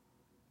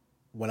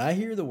When I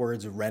hear the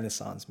words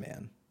Renaissance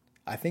man,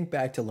 I think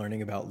back to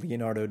learning about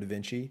Leonardo da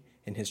Vinci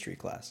in history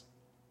class,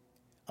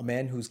 a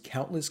man whose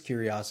countless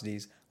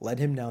curiosities led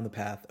him down the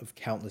path of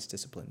countless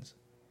disciplines.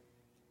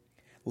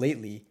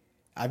 Lately,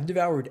 I've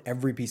devoured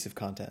every piece of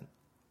content,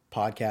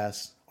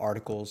 podcasts,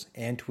 articles,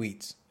 and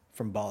tweets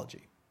from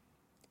Balaji.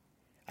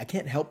 I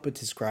can't help but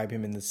describe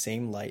him in the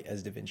same light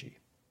as Da Vinci,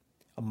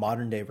 a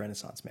modern day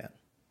Renaissance man.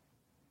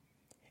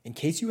 In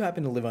case you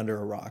happen to live under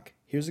a rock,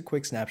 here's a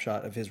quick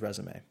snapshot of his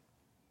resume.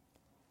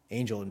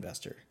 Angel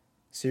investor,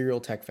 serial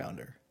tech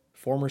founder,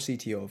 former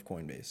CTO of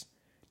Coinbase,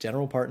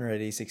 general partner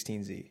at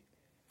A16Z,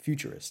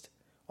 futurist,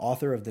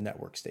 author of The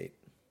Network State.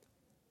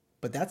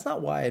 But that's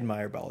not why I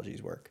admire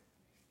Balaji's work.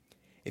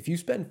 If you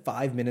spend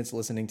 5 minutes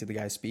listening to the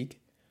guy speak,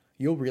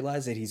 you'll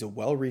realize that he's a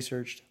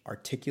well-researched,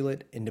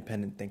 articulate,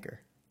 independent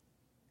thinker.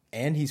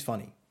 And he's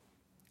funny.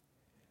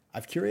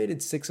 I've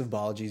curated 6 of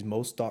Balaji's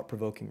most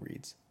thought-provoking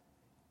reads.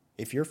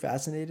 If you're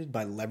fascinated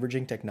by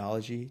leveraging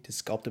technology to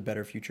sculpt a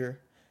better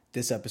future,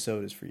 this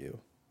episode is for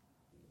you.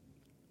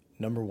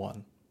 Number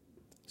 1.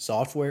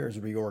 Software is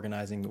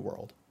reorganizing the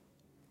world.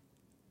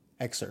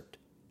 Excerpt.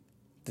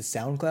 The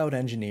SoundCloud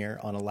engineer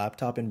on a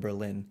laptop in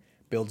Berlin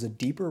builds a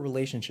deeper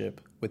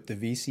relationship with the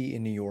VC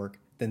in New York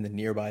than the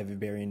nearby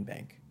Vibarian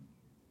Bank.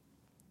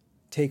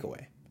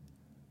 Takeaway.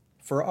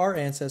 For our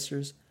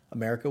ancestors,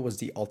 America was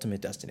the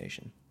ultimate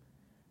destination,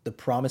 the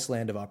promised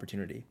land of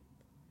opportunity.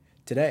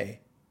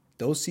 Today,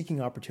 those seeking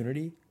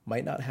opportunity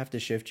might not have to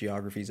shift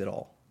geographies at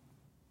all.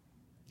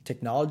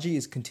 Technology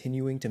is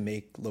continuing to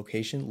make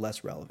location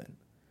less relevant.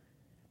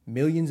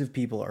 Millions of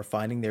people are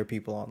finding their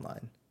people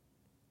online.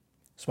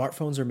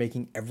 Smartphones are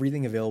making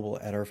everything available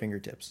at our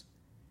fingertips,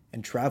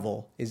 and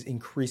travel is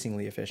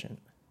increasingly efficient.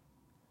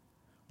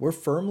 We're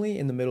firmly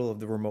in the middle of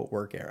the remote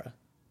work era.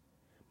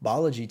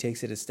 Balaji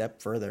takes it a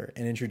step further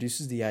and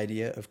introduces the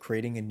idea of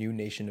creating a new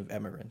nation of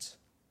immigrants.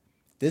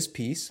 This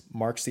piece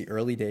marks the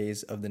early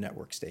days of the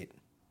network state.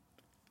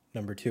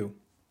 Number 2.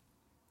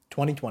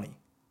 2020,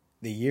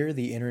 the year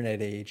the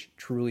internet age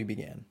truly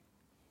began.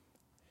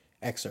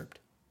 Excerpt.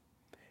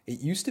 It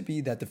used to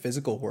be that the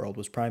physical world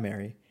was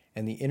primary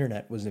and the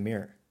internet was the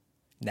mirror.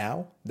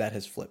 Now that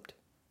has flipped.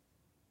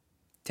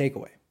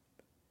 Takeaway.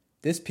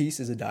 This piece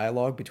is a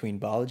dialogue between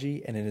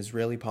Balaji and an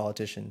Israeli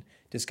politician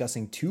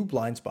discussing 2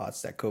 blind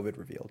spots that COVID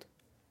revealed.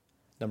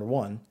 Number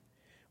 1,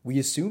 we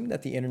assumed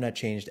that the internet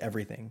changed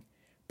everything,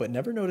 but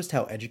never noticed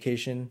how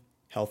education,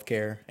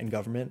 healthcare, and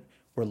government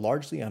were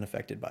largely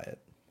unaffected by it.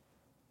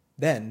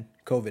 Then,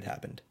 COVID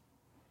happened.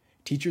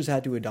 Teachers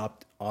had to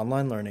adopt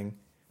online learning,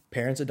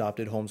 parents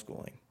adopted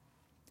homeschooling.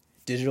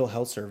 Digital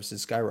health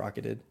services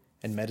skyrocketed,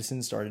 and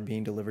medicine started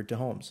being delivered to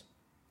homes.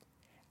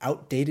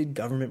 Outdated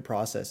government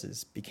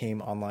processes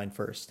became online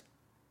first.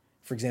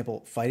 For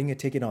example, fighting a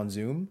ticket on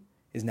Zoom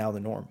is now the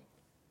norm.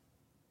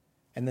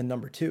 And then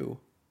number 2,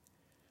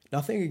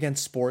 nothing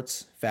against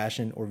sports,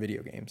 fashion, or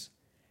video games,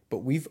 but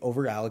we've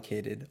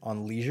overallocated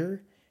on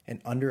leisure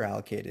and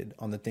underallocated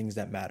on the things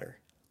that matter,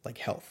 like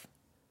health.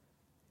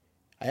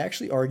 I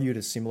actually argued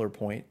a similar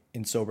point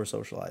in Sober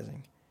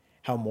Socializing,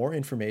 how more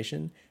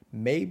information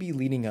may be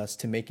leading us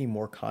to making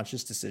more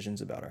conscious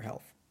decisions about our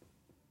health.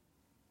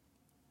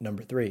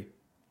 Number 3,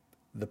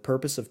 the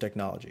purpose of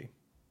technology.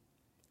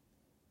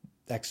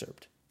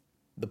 Excerpt.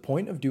 The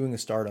point of doing a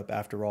startup,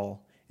 after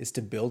all, is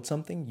to build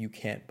something you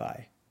can't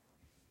buy.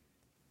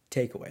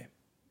 Takeaway.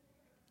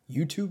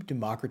 YouTube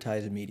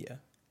democratized media.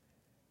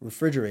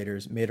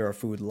 Refrigerators made our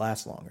food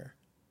last longer.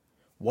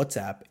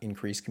 WhatsApp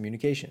increased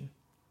communication.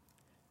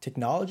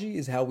 Technology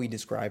is how we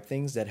describe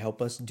things that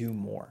help us do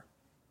more.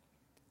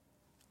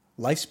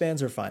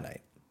 Lifespans are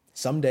finite.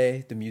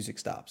 Someday, the music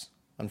stops,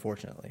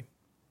 unfortunately.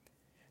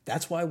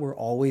 That's why we're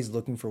always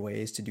looking for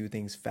ways to do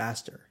things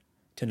faster,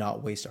 to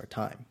not waste our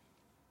time.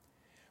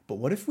 But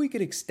what if we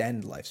could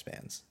extend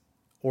lifespans,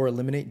 or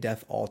eliminate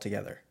death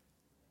altogether?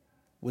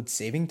 Would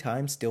saving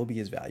time still be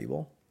as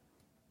valuable?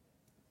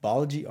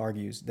 Balaji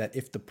argues that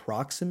if the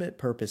proximate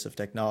purpose of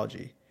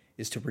technology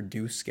is to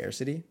reduce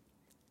scarcity,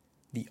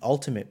 the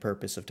ultimate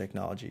purpose of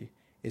technology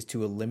is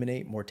to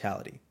eliminate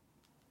mortality.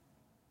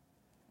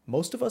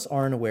 Most of us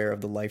aren't aware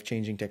of the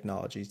life-changing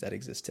technologies that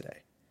exist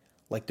today,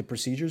 like the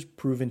procedures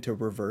proven to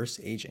reverse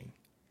aging.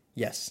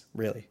 Yes,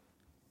 really.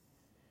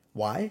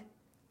 Why?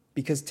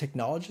 Because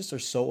technologists are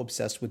so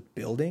obsessed with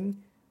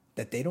building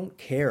that they don't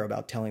care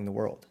about telling the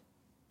world.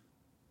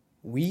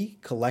 We,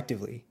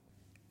 collectively,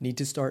 need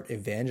to start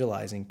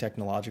evangelizing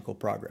technological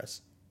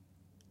progress.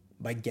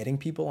 By getting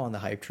people on the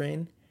hype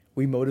train,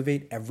 we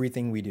motivate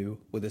everything we do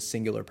with a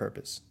singular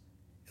purpose: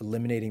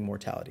 eliminating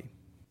mortality.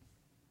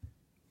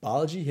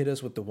 Balaji hit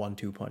us with the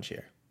 1-2 punch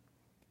here.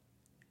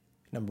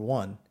 Number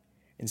 1,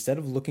 instead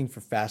of looking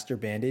for faster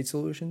band-aid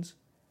solutions,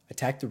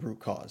 attack the root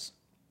cause: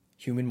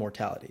 human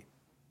mortality.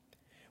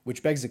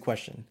 Which begs the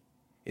question,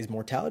 is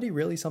mortality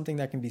really something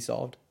that can be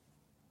solved?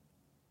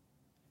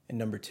 And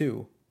number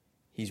 2,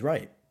 he's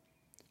right.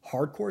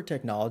 Hardcore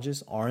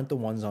technologists aren't the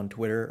ones on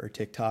Twitter or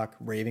TikTok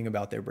raving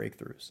about their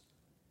breakthroughs.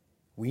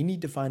 We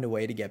need to find a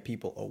way to get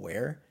people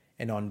aware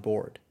and on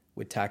board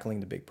with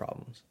tackling the big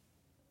problems.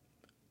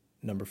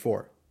 Number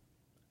 4.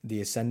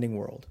 The Ascending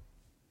World.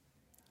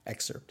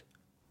 Excerpt.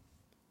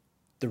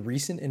 The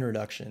recent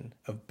introduction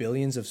of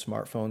billions of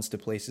smartphones to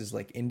places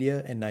like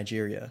India and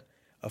Nigeria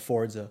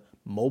affords a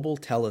mobile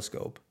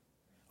telescope,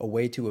 a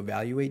way to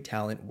evaluate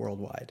talent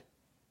worldwide.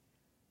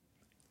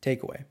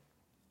 Takeaway.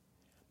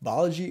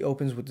 Balaji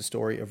opens with the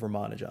story of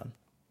Ramanujan,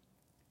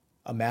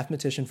 a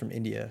mathematician from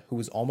India who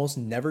was almost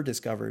never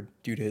discovered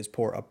due to his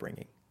poor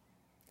upbringing.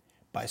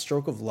 By a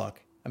stroke of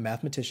luck, a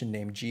mathematician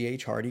named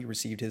G.H. Hardy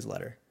received his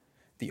letter,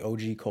 the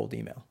OG cold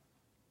email,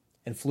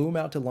 and flew him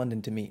out to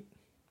London to meet.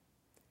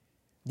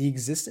 The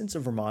existence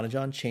of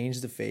Ramanujan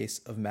changed the face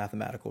of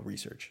mathematical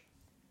research,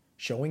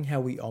 showing how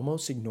we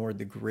almost ignored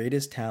the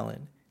greatest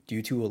talent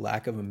due to a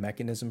lack of a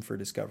mechanism for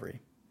discovery.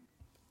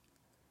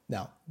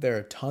 Now, there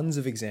are tons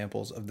of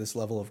examples of this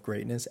level of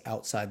greatness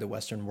outside the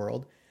Western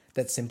world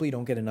that simply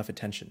don't get enough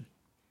attention.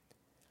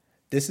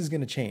 This is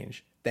going to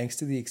change thanks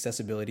to the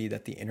accessibility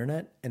that the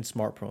internet and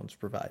smartphones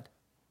provide.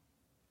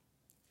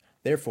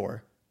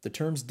 Therefore, the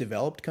terms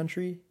developed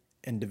country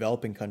and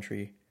developing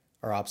country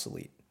are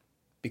obsolete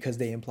because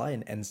they imply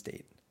an end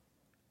state.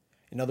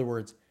 In other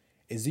words,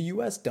 is the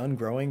US done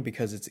growing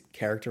because it's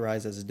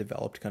characterized as a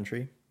developed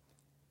country?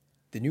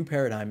 The new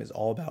paradigm is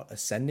all about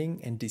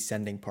ascending and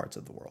descending parts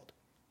of the world.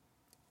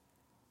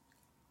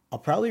 I'll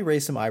probably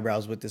raise some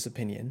eyebrows with this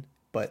opinion,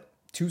 but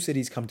 2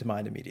 cities come to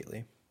mind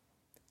immediately: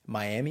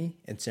 Miami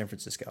and San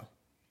Francisco.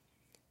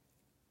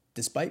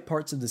 Despite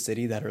parts of the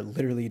city that are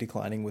literally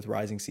declining with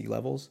rising sea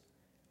levels,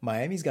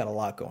 Miami's got a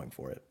lot going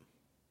for it.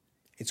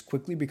 It's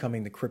quickly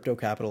becoming the crypto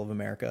capital of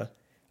America,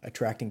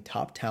 attracting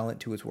top talent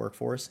to its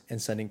workforce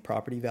and sending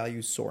property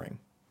values soaring.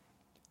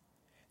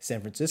 San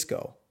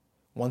Francisco,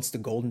 once the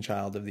golden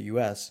child of the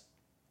US,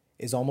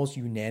 is almost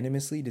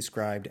unanimously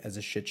described as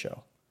a shit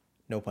show,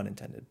 no pun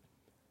intended.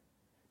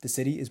 The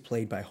city is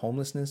plagued by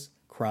homelessness,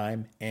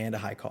 crime, and a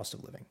high cost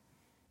of living.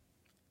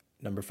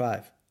 Number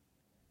 5.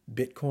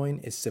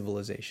 Bitcoin is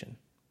civilization.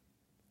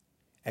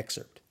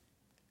 Excerpt.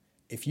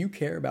 If you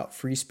care about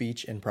free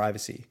speech and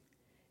privacy,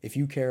 if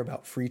you care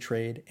about free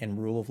trade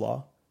and rule of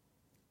law,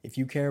 if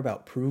you care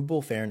about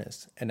provable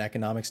fairness and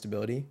economic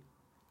stability,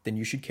 then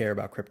you should care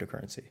about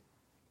cryptocurrency.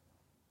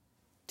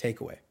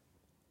 Takeaway.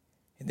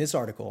 In this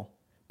article,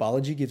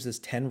 Balaji gives us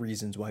 10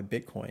 reasons why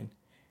Bitcoin,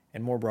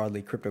 and more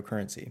broadly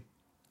cryptocurrency,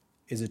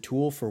 is a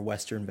tool for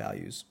Western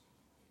values.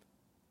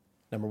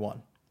 Number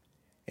 1.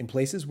 In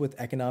places with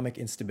economic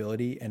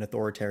instability and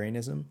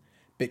authoritarianism,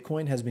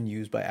 Bitcoin has been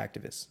used by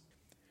activists.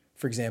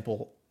 For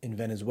example, in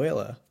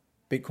Venezuela,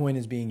 Bitcoin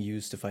is being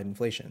used to fight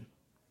inflation.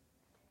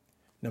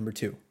 Number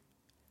 2.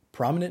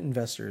 Prominent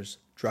investors,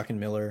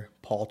 Druckenmiller,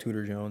 Paul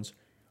Tudor Jones,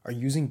 are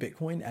using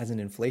Bitcoin as an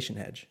inflation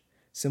hedge,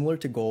 similar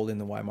to gold in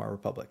the Weimar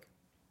Republic.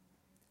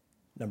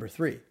 Number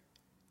 3.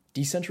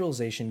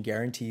 Decentralization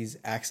guarantees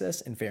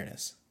access and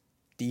fairness.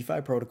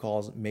 DeFi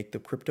protocols make the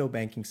crypto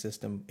banking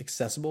system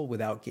accessible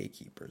without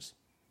gatekeepers.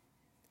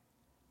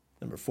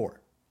 Number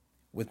 4.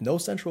 With no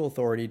central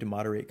authority to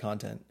moderate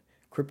content,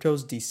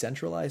 crypto's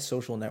decentralized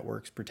social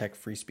networks protect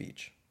free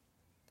speech.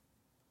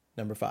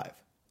 Number 5.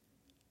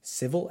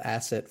 Civil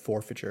asset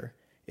forfeiture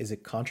is a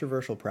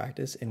controversial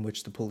practice in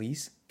which the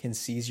police can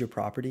seize your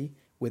property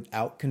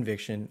without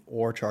conviction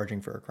or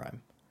charging for a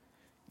crime.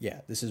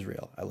 Yeah, this is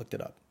real. I looked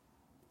it up.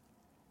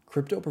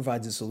 Crypto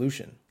provides a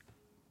solution.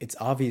 It's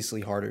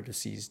obviously harder to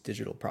seize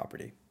digital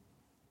property.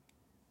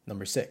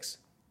 Number 6.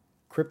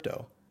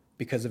 Crypto,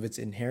 because of its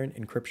inherent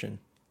encryption,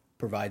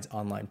 provides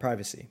online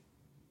privacy.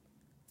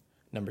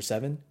 Number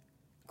 7.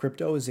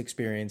 Crypto is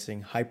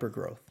experiencing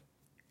hypergrowth.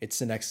 It's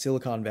the next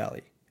Silicon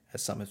Valley,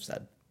 as some have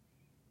said.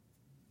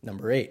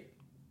 Number 8.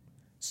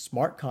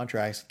 Smart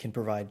contracts can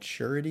provide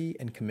surety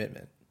and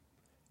commitment.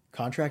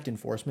 Contract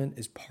enforcement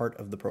is part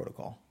of the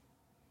protocol.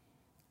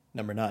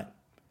 Number 9.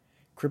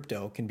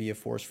 Crypto can be a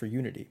force for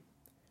unity.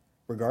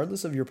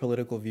 Regardless of your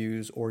political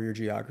views or your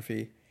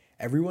geography,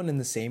 everyone in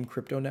the same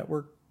crypto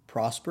network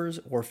prospers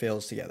or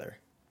fails together.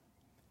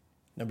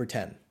 Number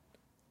 10.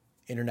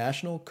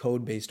 International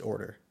code-based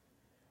order.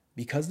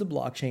 Because the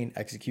blockchain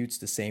executes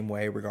the same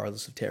way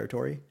regardless of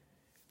territory,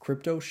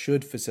 crypto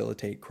should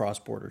facilitate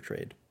cross-border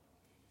trade.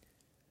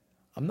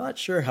 I'm not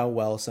sure how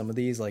well some of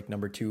these, like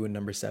number 2 and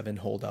number 7,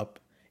 hold up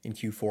in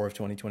Q4 of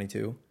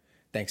 2022,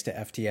 thanks to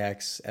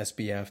FTX,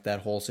 SBF,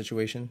 that whole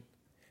situation,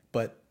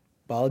 but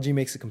Balaji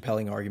makes a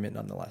compelling argument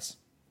nonetheless.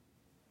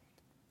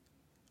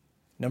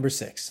 Number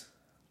 6,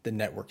 the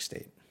network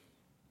state.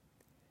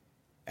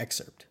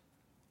 Excerpt.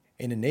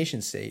 In a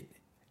nation state,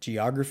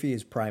 geography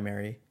is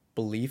primary,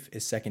 belief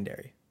is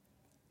secondary.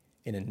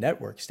 In a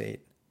network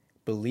state,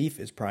 belief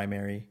is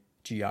primary,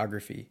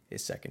 geography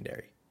is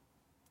secondary.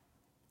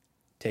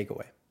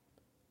 Takeaway.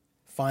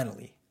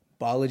 Finally,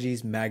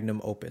 Balaji's magnum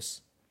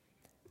opus.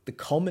 The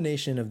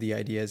culmination of the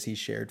ideas he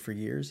shared for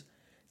years,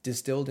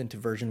 distilled into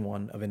version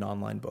 1 of an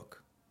online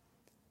book.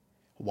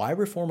 Why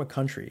reform a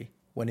country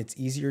when it's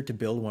easier to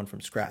build one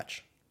from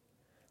scratch?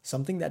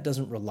 Something that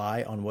doesn't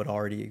rely on what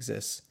already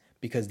exists,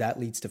 because that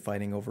leads to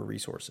fighting over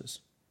resources.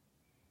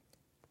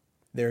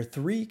 There are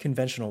 3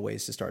 conventional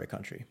ways to start a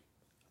country: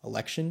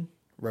 election,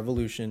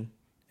 revolution,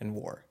 and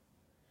war.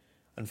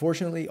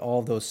 Unfortunately, all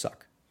of those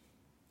suck.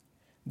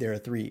 There are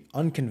 3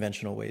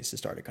 unconventional ways to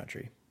start a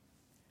country: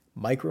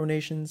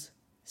 micronations,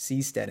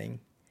 seasteading,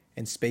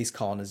 and space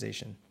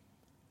colonization.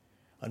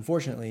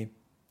 Unfortunately,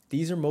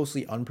 these are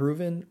mostly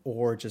unproven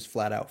or just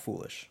flat out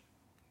foolish.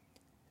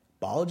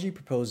 Balaji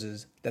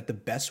proposes that the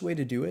best way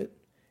to do it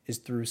is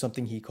through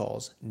something he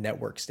calls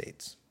network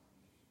states.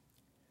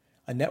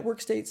 A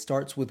network state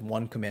starts with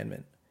one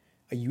commandment,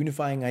 a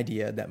unifying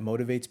idea that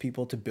motivates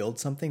people to build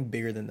something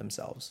bigger than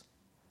themselves.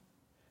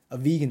 A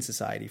vegan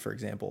society, for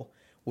example,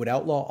 would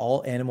outlaw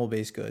all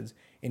animal-based goods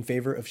in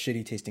favor of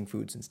shitty-tasting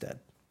foods instead.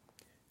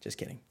 Just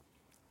kidding.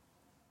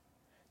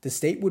 The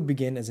state would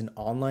begin as an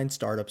online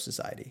startup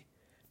society,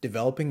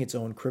 developing its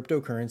own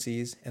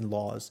cryptocurrencies and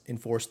laws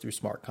enforced through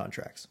smart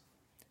contracts.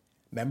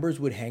 Members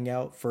would hang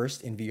out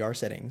first in VR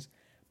settings,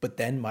 but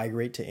then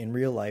migrate to in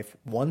real life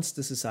once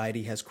the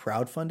society has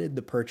crowdfunded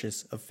the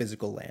purchase of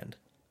physical land.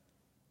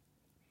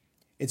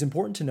 It's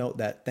important to note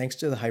that thanks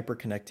to the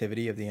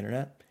hyperconnectivity of the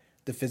internet,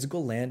 the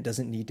physical land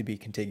doesn't need to be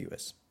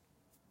contiguous.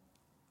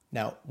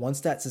 Now, once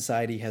that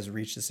society has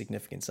reached a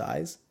significant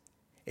size,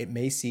 it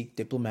may seek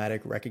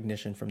diplomatic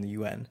recognition from the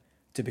UN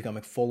to become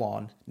a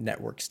full-on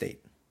network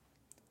state.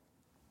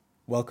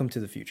 Welcome to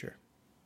the future.